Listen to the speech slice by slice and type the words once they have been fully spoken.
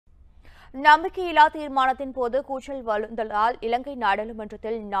நம்பிக்கையில்லா தீர்மானத்தின் போது கூச்சல் வலுந்தலால் இலங்கை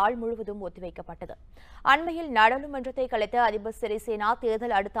நாடாளுமன்றத்தில் நாள் முழுவதும் ஒத்திவைக்கப்பட்டது. அண்மையில் நாடாளுமன்றத்தை கலைத்த அதிபர் சிறிசேனா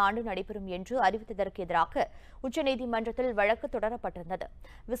தேர்தல் அடுத்த ஆண்டு நடைபெறும் என்று அறிவித்ததற்கு எதிராக உச்சநீதிமன்றத்தில் வழக்கு தொடரப்பட்டிருந்தது.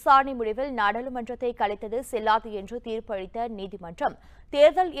 விசாரணை முடிவில் நாடாளுமன்றத்தை கலைத்தது செல்லாது என்று தீர்ப்பளித்த நீதிமன்றம்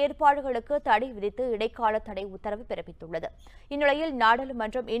தேர்தல் ஏற்பாடுகளுக்கு தடை விதித்து இடைக்கால தடை உத்தரவு பிறப்பித்துள்ளது. இந்நிலையில்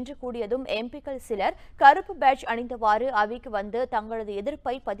நாடாளுமன்றம் இன்று கூடியதும் எம்பிக்கள் சிலர் கருப்பு பேட்ஜ் அணிந்தவாறு அவைக்கு வந்து தங்களது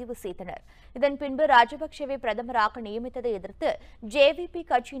எதிர்ப்பை பதிவு செய்தனர். இதன் பின்பு ராஜபக்சேவை பிரதமராக நியமித்ததை எதிர்த்து ஜேவிபி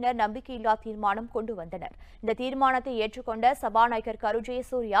கட்சியினர் நம்பிக்கையில்லா தீர்மானம் கொண்டு வந்தனர். இந்த தீர்மானத்தை ஏற்றுக்கொண்ட சபாநாயகர் கரு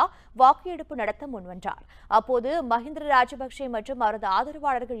ஜெயசூர்யா வாக்கு நடத்த முன்வந்தார். அப்போது மஹிந்த ராஜபக்சே மற்றும் அவரது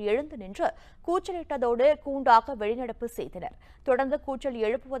ஆதரவாளர்கள் எழுந்து நின்று கூச்சலிட்டதோடு கூண்டாக வெளிநடப்பு செய்தனர். தொடர்ந்து கூச்சல்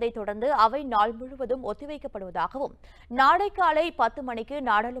எழுப்புவதைத் தொடர்ந்து அவை நாள் முழுவதும் ஒத்திவைக்கப்படுவதாகவும் நாளை காலை 10 மணிக்கு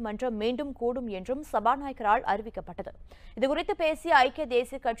நாடாளுமன்றம் மீண்டும் கூடும் என்றும் சபாநாயகரால் அறிவிக்கப்பட்டது. இதுகுறித்து பேசிய ஐக்கிய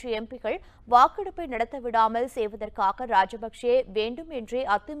தேசிய கட்சி எம்பிக்கள் வாக்கெடுப்பை நடத்த விடாமல் செய்வதற்காக ராஜபக்சே வேண்டும் என்றே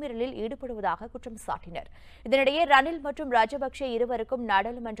அத்துமீறலில் ஈடுபடுவதாக குற்றம் சாட்டினர். இதனிடையே ரணில் மற்றும் ராஜபக்சே இருவருக்கும்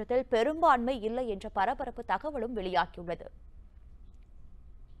நாடாளுமன்றத்தில் பெரும்பான்மை இல்லை என்ற பரபரப்பு தகவலும் வெளியாகியுள்ளது.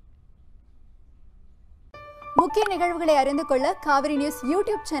 முக்கிய நிகழ்வுகளை அறிந்து கொள்ள காவிரி நியூஸ்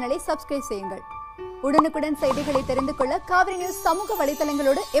யூடியூப் சேனலை சப்ஸ்கிரைப் செய்யுங்கள். உடனுக்குடன் செய்திகளை தெரிந்து கொள்ள காவிரி நியூஸ் சமூக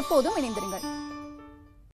வலைதளங்களோடு எப்போதும் இணைந்திருங்கள்.